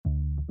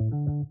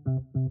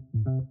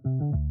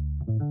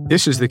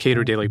This is the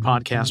Cato Daily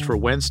Podcast for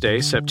Wednesday,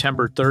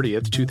 September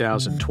 30th,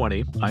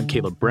 2020. I'm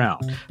Caleb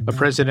Brown. A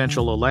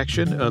presidential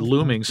election, a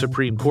looming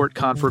Supreme Court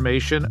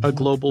confirmation, a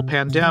global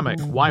pandemic.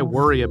 Why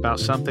worry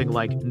about something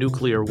like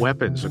nuclear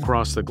weapons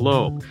across the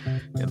globe?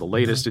 In the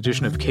latest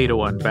edition of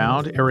Cato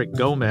Unbound, Eric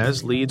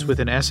Gomez leads with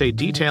an essay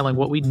detailing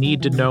what we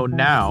need to know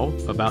now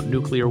about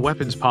nuclear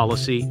weapons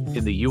policy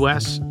in the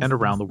U.S. and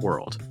around the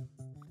world.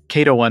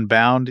 Cato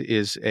Unbound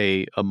is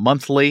a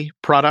monthly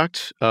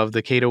product of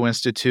the Cato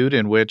Institute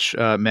in which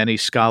many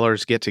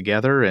scholars get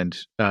together and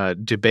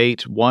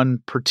debate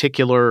one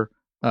particular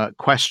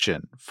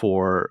question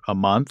for a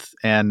month.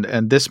 And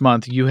this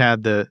month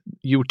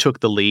you took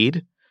the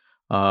lead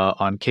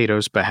on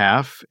Cato's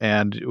behalf,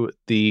 and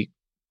the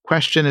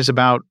question is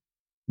about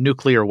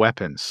nuclear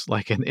weapons,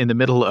 like in the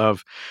middle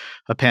of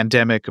a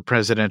pandemic, a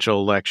presidential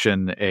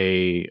election,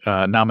 a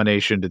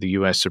nomination to the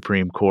U.S.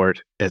 Supreme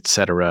Court, et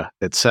cetera,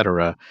 et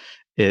cetera.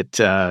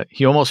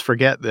 You almost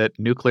forget that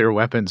nuclear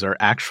weapons are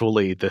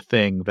actually the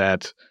thing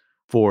that,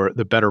 for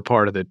the better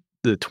part of the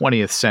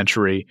 20th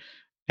century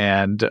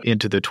and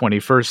into the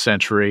 21st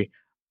century,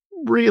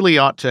 really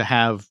ought to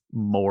have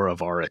more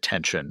of our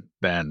attention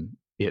than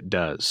it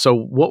does. So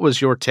what was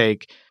your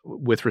take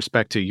with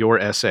respect to your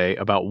essay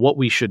about what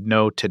we should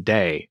know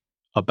today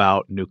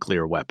about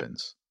nuclear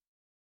weapons?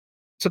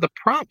 So the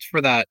prompt for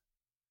that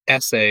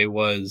essay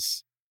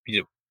was,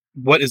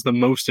 what is the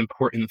most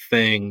important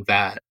thing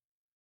that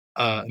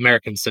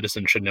American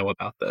citizens should know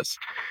about this?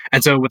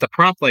 And so with a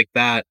prompt like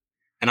that,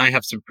 and I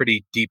have some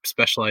pretty deep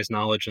specialized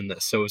knowledge in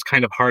this, so it was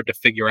kind of hard to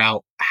figure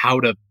out how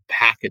to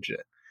package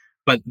it.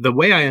 But the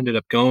way I ended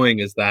up going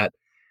is that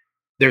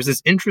there's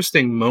this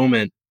interesting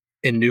moment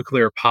in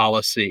nuclear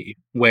policy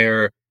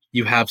where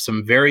you have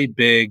some very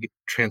big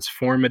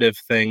transformative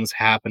things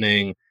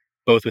happening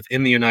both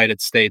within the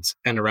United States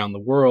and around the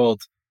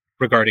world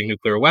regarding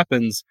nuclear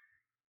weapons.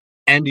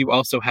 And you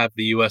also have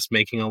the US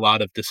making a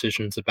lot of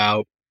decisions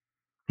about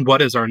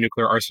what is our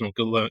nuclear arsenal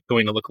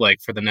going to look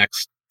like for the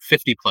next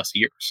 50 plus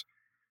years.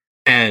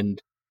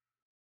 And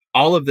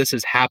all of this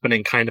is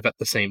happening kind of at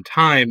the same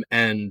time.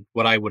 And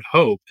what I would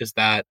hope is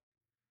that,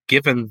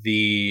 given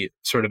the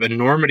sort of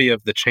enormity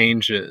of the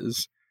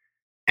changes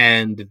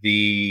and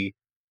the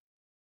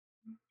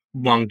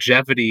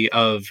longevity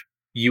of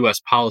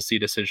US policy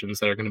decisions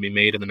that are going to be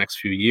made in the next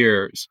few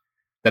years,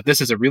 that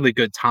this is a really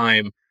good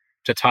time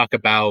to talk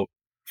about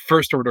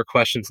first order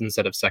questions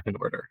instead of second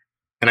order.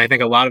 And I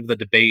think a lot of the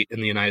debate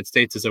in the United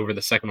States is over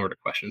the second order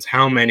questions.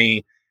 How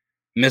many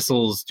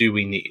missiles do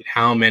we need?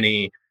 How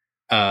many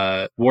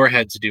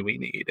warheads do we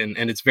need?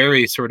 And it's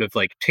very sort of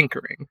like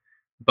tinkering.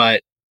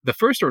 But the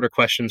first order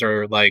questions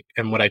are like,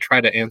 and what I try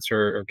to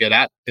answer or get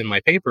at in my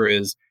paper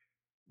is,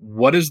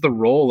 what is the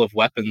role of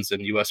weapons in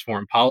U.S.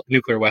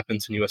 nuclear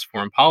weapons in U.S.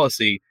 foreign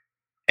policy,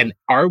 and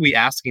are we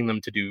asking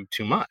them to do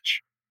too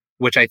much?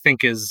 Which I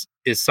think is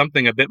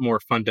something a bit more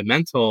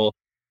fundamental,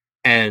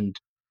 and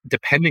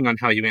depending on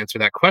how you answer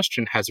that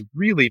question, has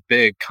really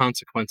big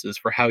consequences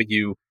for how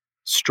you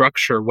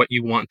structure what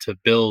you want to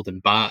build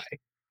and buy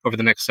over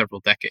the next several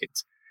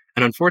decades.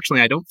 And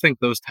unfortunately, I don't think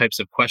those types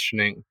of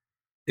questioning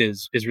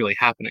is really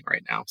happening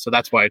right now. So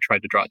that's why I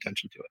tried to draw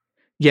attention to it.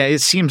 Yeah, it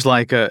seems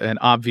like an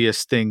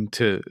obvious thing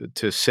to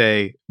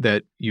say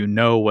that you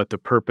know what the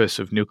purpose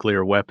of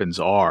nuclear weapons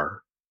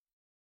are.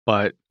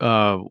 But,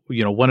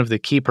 one of the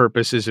key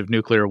purposes of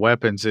nuclear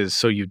weapons is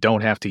so you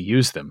don't have to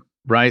use them,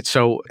 right?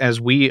 So as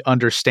we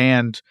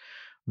understand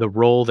the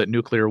role that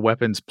nuclear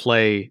weapons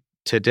play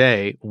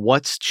today,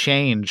 what's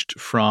changed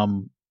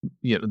from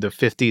the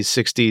 50s,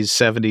 60s,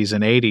 70s,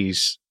 and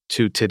 80s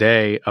to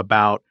today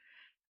about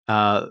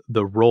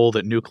the role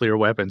that nuclear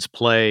weapons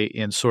play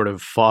in sort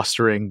of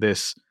fostering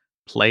this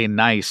play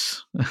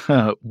nice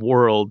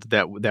world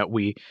that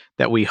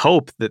we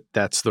hope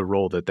that's the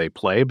role that they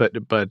play, but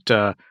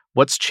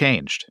what's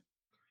changed?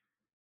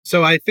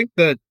 So I think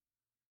that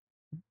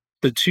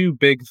the two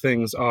big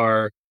things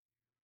are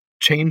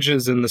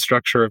changes in the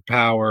structure of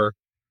power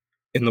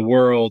in the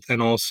world,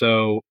 and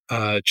also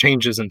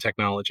changes in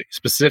technology,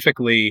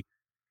 specifically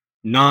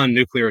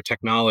non-nuclear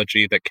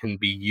technology that can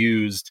be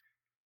used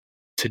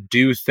to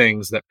do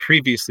things that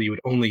previously you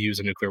would only use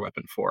a nuclear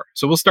weapon for.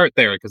 So we'll start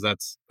there because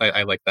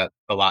I like that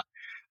a lot.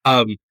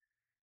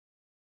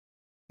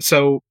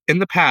 So in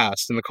the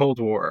past, in the Cold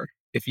War,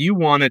 if you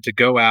wanted to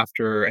go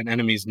after an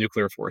enemy's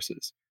nuclear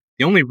forces,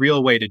 the only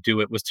real way to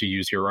do it was to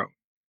use your own,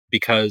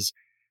 because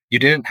you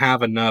didn't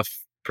have enough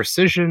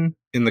precision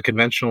in the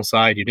conventional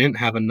side. You didn't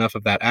have enough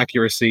of that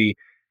accuracy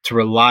to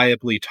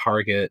reliably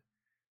target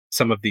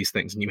some of these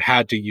things, and you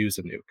had to use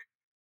a nuke.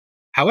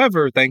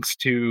 However, thanks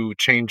to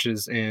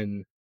changes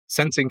in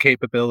sensing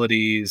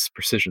capabilities,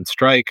 precision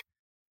strike,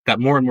 that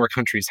more and more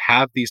countries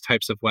have these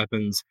types of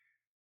weapons,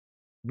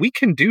 we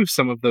can do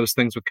some of those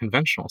things with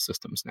conventional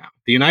systems now.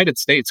 The United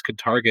States could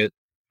target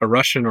a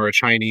Russian or a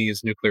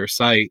Chinese nuclear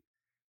site,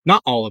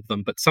 not all of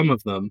them, but some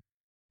of them,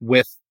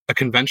 with a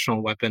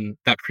conventional weapon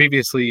that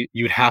previously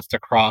you'd have to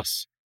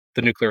cross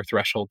the nuclear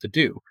threshold to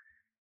do.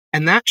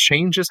 And that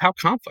changes how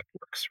conflict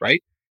works,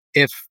 right?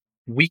 If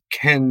we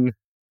can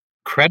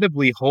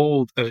credibly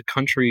hold a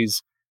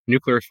country's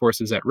nuclear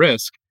forces at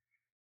risk,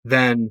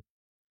 then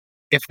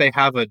if they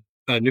have a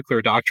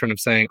nuclear doctrine of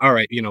saying, all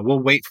right, we'll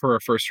wait for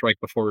a first strike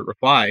before we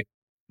reply,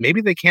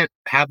 maybe they can't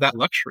have that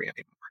luxury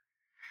anymore.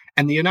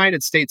 And the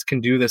United States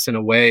can do this in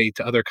a way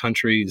to other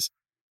countries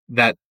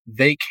that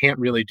they can't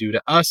really do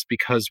to us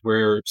because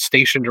we're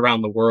stationed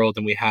around the world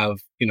and we have,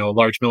 a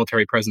large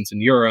military presence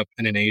in Europe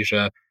and in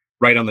Asia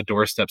right on the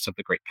doorsteps of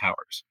the great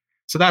powers.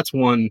 So that's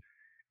one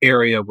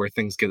area where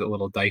things get a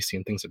little dicey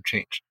and things have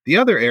changed. The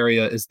other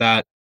area is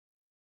that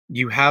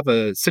you have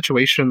a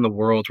situation in the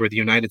world where the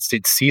United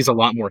States sees a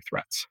lot more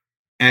threats.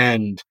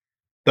 And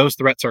those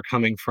threats are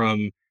coming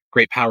from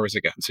great powers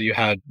again. So you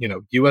had,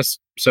 US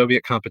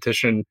Soviet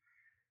competition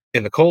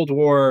in the Cold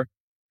War,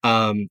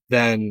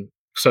 then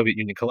Soviet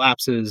Union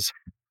collapses,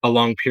 a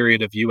long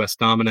period of US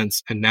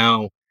dominance, and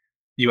now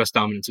US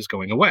dominance is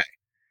going away.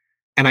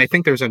 And I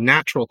think there's a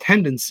natural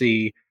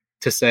tendency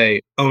to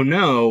say, oh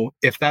no,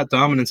 if that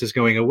dominance is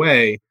going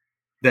away,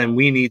 then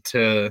we need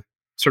to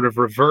sort of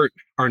revert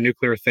our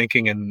nuclear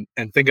thinking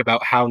and think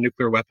about how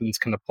nuclear weapons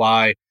can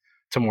apply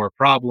to more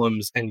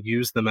problems and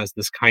use them as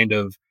this kind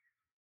of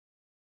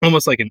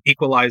almost like an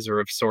equalizer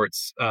of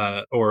sorts,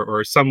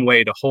 or some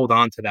way to hold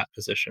on to that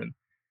position.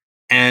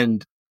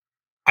 And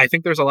I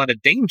think there's a lot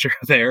of danger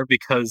there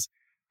because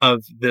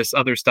of this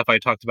other stuff I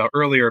talked about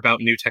earlier about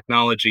new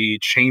technology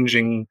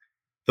changing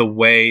the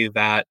way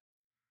that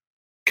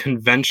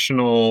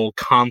conventional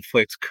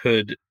conflict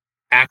could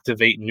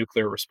activate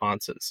nuclear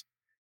responses.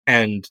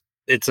 And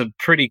it's a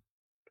pretty,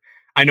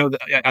 I know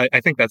that I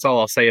think that's all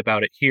I'll say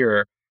about it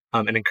here,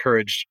 and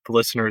encourage the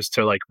listeners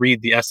to like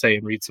read the essay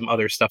and read some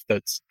other stuff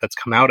that's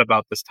come out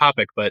about this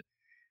topic. But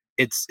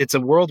it's a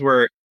world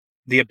where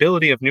the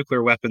ability of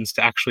nuclear weapons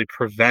to actually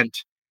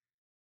prevent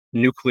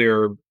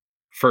nuclear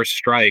first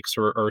strikes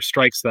or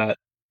strikes that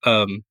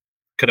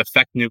could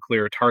affect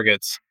nuclear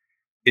targets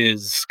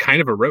is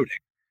kind of eroding.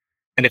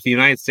 And if the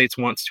United States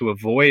wants to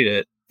avoid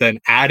it, then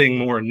adding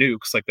more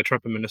nukes, like the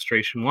Trump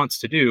administration wants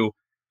to do,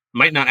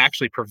 might not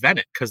actually prevent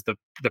it because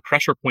the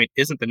pressure point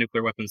isn't the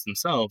nuclear weapons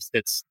themselves.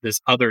 It's this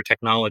other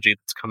technology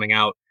that's coming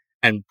out,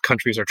 and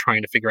countries are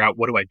trying to figure out,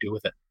 what do I do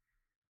with it?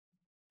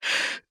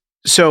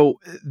 So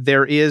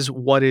there is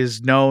what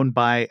is known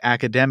by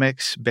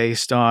academics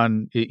based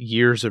on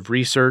years of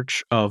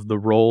research of the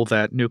role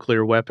that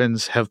nuclear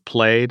weapons have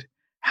played.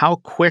 How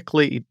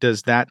quickly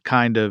does that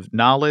kind of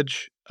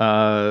knowledge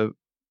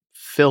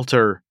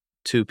filter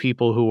to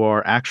people who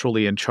are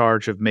actually in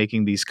charge of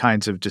making these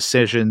kinds of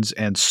decisions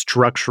and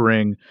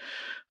structuring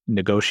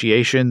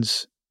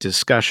negotiations,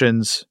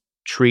 discussions,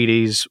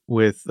 treaties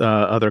with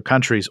other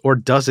countries? Or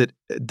does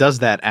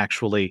that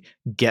actually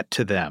get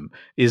to them?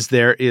 Is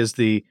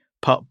the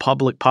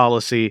public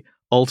policy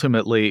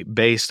ultimately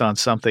based on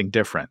something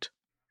different?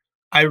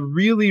 I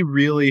really,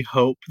 really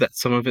hope that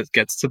some of it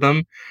gets to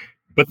them,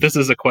 but this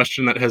is a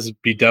question that has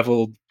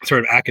bedeviled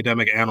sort of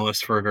academic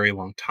analysts for a very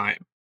long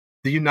time.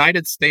 The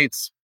United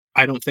States,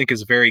 I don't think,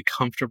 is very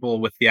comfortable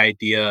with the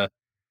idea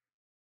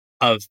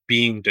of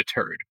being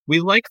deterred.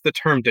 We like the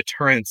term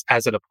deterrence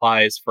as it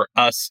applies for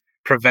us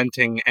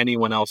preventing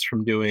anyone else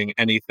from doing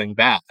anything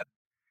bad.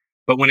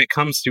 But when it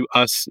comes to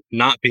us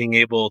not being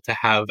able to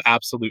have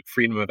absolute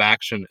freedom of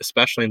action,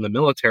 especially in the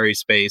military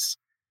space,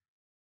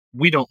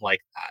 we don't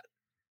like that.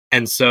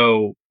 And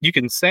so you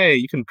can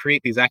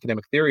create these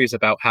academic theories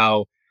about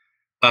how,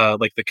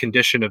 like the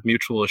condition of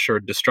mutual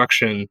assured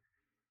destruction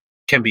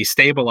can be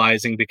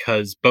stabilizing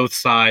because both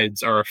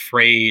sides are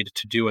afraid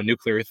to do a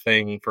nuclear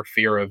thing for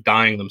fear of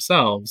dying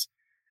themselves.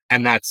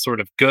 And that's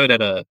sort of good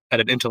at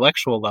an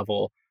intellectual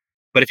level.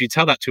 But if you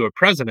tell that to a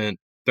president,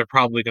 they're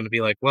probably going to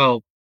be like,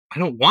 well, I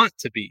don't want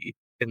to be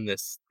in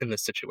this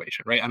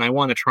situation, right? And I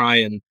want to try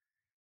and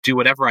do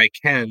whatever I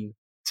can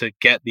to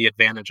get the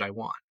advantage I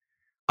want.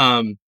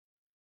 I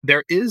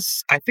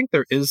think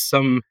there is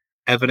some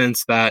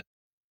evidence that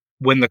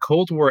when the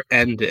Cold War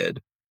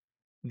ended,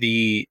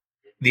 the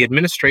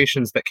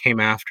administrations that came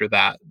after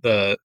that,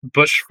 the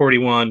Bush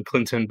 41,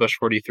 Clinton, Bush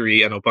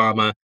 43, and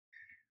Obama,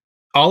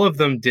 all of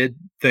them did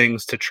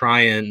things to try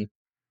and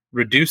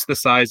reduce the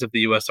size of the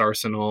U.S.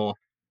 arsenal,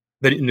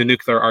 the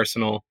nuclear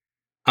arsenal,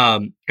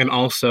 and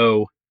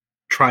also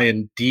try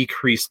and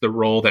decrease the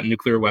role that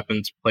nuclear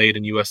weapons played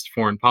in U.S.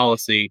 foreign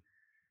policy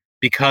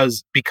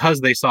because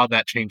they saw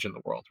that change in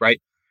the world,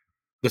 right?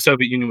 The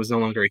Soviet Union was no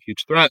longer a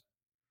huge threat.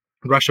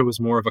 Russia was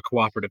more of a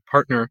cooperative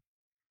partner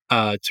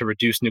to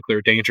reduce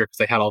nuclear danger because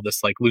they had all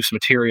this like loose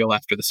material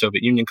after the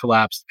Soviet Union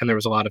collapsed, and there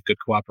was a lot of good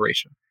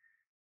cooperation.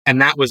 And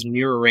that was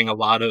mirroring a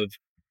lot of,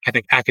 I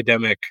think,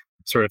 academic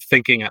sort of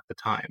thinking at the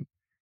time.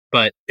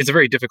 But it's a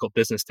very difficult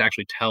business to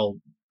actually tell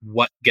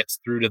what gets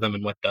through to them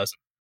and what doesn't.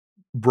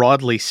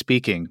 Broadly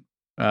speaking,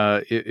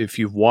 if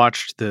you've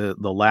watched the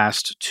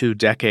last 2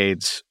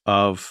 decades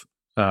of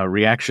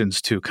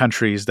reactions to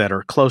countries that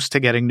are close to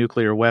getting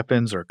nuclear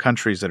weapons, or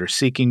countries that are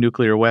seeking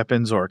nuclear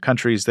weapons, or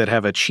countries that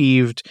have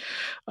achieved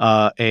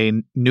a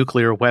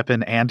nuclear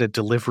weapon and a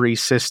delivery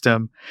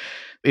system,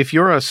 if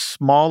you're a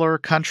smaller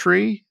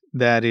country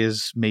that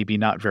is maybe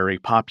not very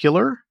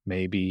popular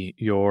maybe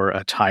you're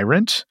a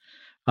tyrant,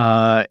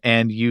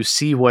 and you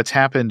see what's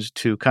happened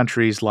to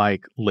countries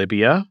like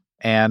Libya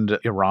and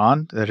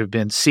Iran that have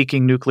been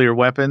seeking nuclear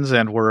weapons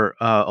and were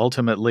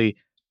ultimately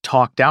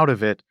talked out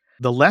of it.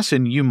 The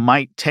lesson you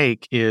might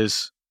take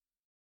is,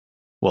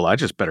 well, I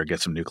just better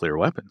get some nuclear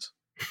weapons.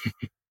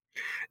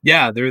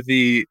 Yeah, they're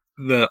the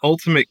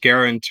ultimate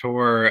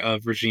guarantor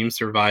of regime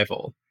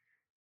survival.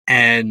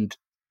 And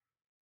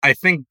I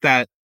think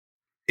that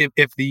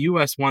if the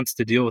U.S. wants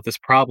to deal with this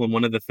problem,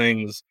 one of the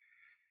things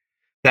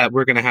that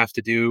we're going to have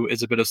to do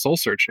is a bit of soul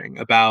searching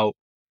about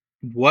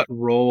what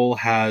role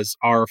has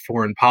our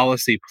foreign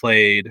policy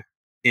played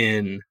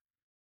in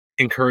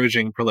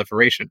encouraging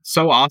proliferation.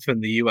 So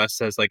often the U.S.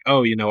 says like,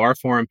 oh, our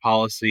foreign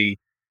policy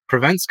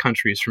prevents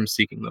countries from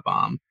seeking the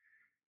bomb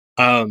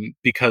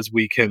because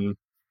we can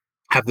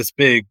have this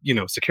big,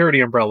 security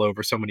umbrella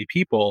over so many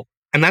people.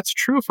 And that's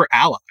true for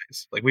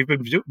allies. Like we've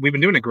been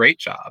doing a great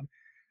job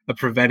of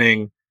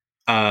preventing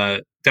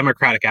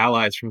democratic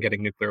allies from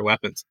getting nuclear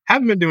weapons.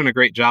 Haven't been doing a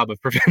great job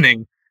of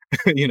preventing,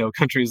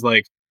 countries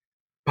like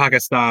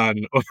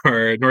Pakistan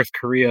or North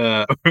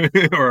Korea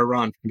or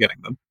Iran from getting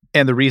them.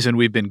 And the reason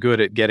we've been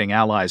good at getting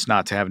allies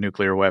not to have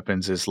nuclear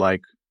weapons is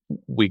like,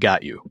 we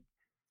got you.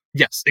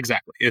 Yes,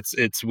 exactly.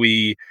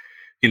 We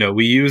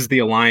use the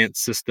alliance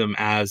system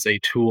as a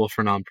tool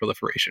for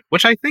non-proliferation,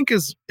 which I think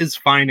is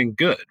fine and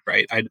good,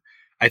 right?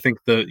 I think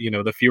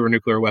the fewer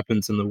nuclear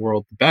weapons in the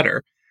world, the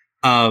better.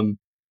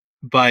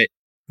 But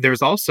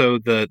there's also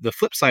the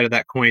flip side of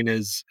that coin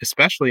is,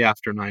 especially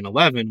after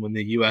 9/11, when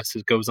the U.S.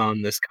 goes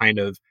on this kind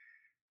of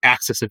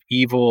axis of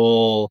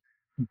evil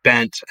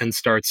bent and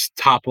starts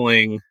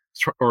toppling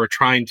or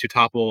trying to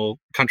topple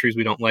countries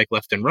we don't like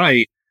left and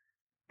right,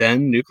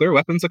 then nuclear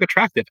weapons look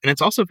attractive. And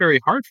it's also very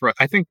hard for us.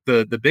 I think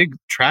the big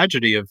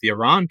tragedy of the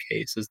Iran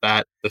case is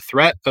that the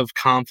threat of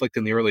conflict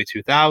in the early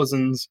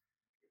 2000s,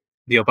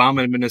 the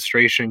Obama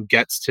administration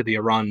gets to the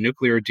Iran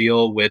nuclear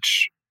deal,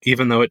 which,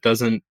 even though it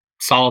doesn't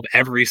solve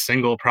every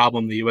single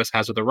problem the US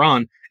has with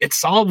Iran, it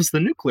solves the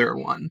nuclear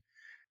one.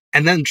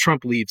 And then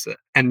Trump leaves it.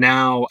 And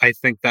now I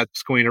think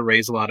that's going to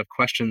raise a lot of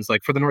questions,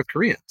 like for the North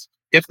Koreans.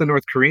 If the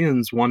North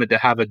Koreans wanted to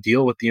have a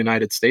deal with the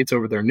United States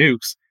over their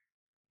nukes,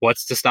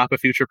 what's to stop a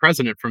future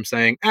president from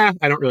saying, I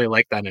don't really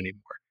like that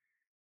anymore?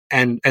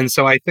 And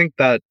so I think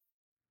that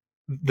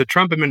the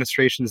Trump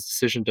administration's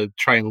decision to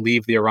try and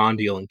leave the Iran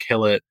deal and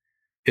kill it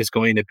is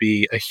going to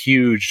be a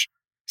huge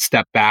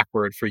step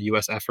backward for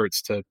U.S.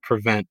 efforts to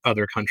prevent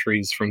other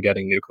countries from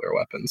getting nuclear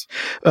weapons.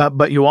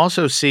 But you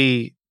also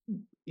see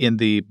in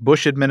the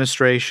Bush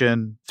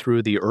administration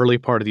through the early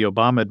part of the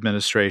Obama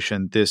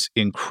administration, this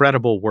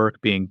incredible work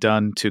being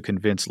done to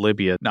convince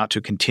Libya not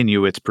to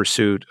continue its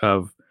pursuit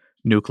of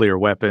nuclear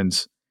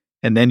weapons.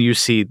 And then you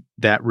see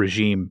that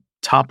regime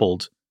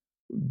toppled,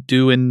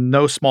 due in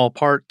no small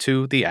part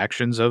to the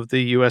actions of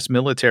the U.S.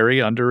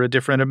 military under a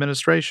different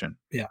administration.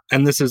 Yeah.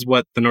 And this is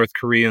what the North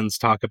Koreans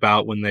talk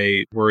about when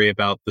they worry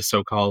about the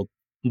so-called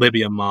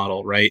Libya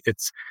model, right?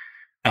 It's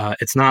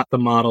not the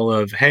model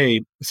of,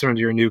 hey,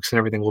 surrender your nukes and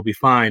everything will be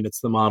fine.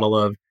 It's the model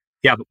of,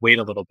 yeah, but wait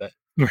a little bit,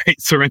 right?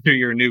 Surrender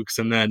your nukes.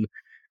 And then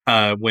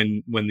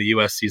when the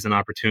U.S. sees an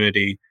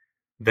opportunity,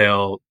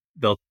 they'll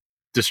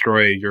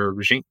destroy your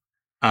regime.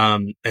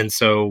 And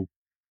so,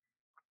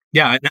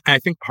 yeah, I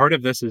think part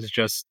of this is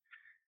just,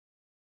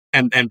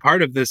 and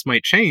part of this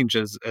might change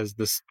as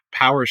this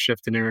power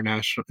shift in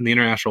the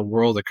international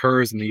world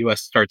occurs and the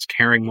U.S. starts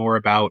caring more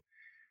about,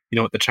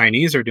 what the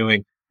Chinese are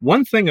doing.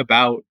 One thing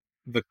about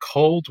the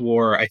Cold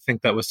War, I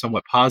think that was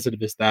somewhat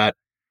positive, is that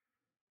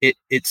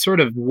it sort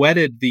of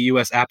whetted the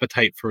U.S.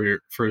 appetite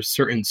for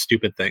certain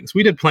stupid things.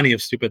 We did plenty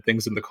of stupid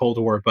things in the Cold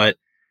War, but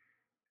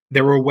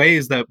there were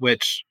ways that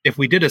which, if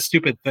we did a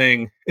stupid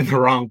thing in the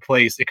wrong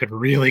place, it could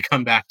really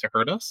come back to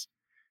hurt us.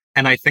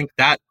 And I think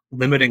that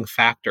limiting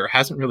factor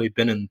hasn't really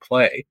been in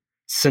play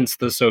since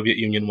the Soviet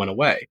Union went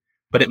away,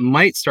 but it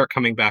might start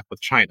coming back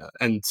with China.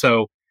 And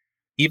so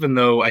even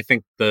though I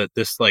think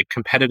this like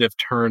competitive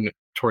turn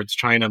towards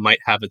China might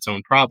have its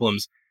own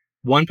problems,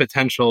 one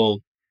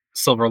potential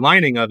silver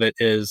lining of it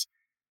is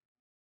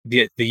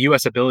the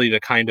U.S. ability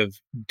to kind of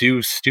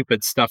do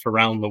stupid stuff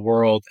around the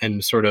world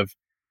and sort of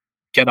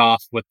get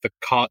off with the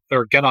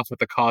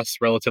costs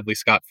relatively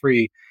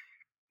scot-free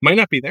might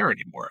not be there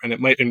anymore, and it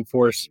might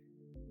enforce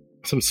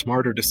some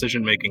smarter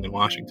decision making in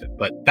Washington,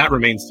 but that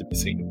remains to be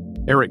seen.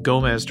 Eric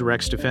Gomez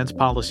directs defense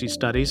policy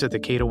studies at the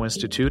Cato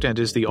Institute and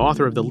is the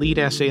author of the lead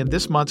essay in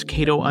this month's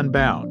Cato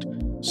Unbound.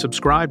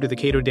 Subscribe to the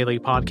Cato Daily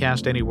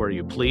Podcast anywhere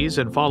you please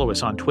and follow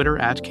us on Twitter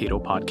 @Cato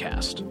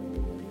Podcast.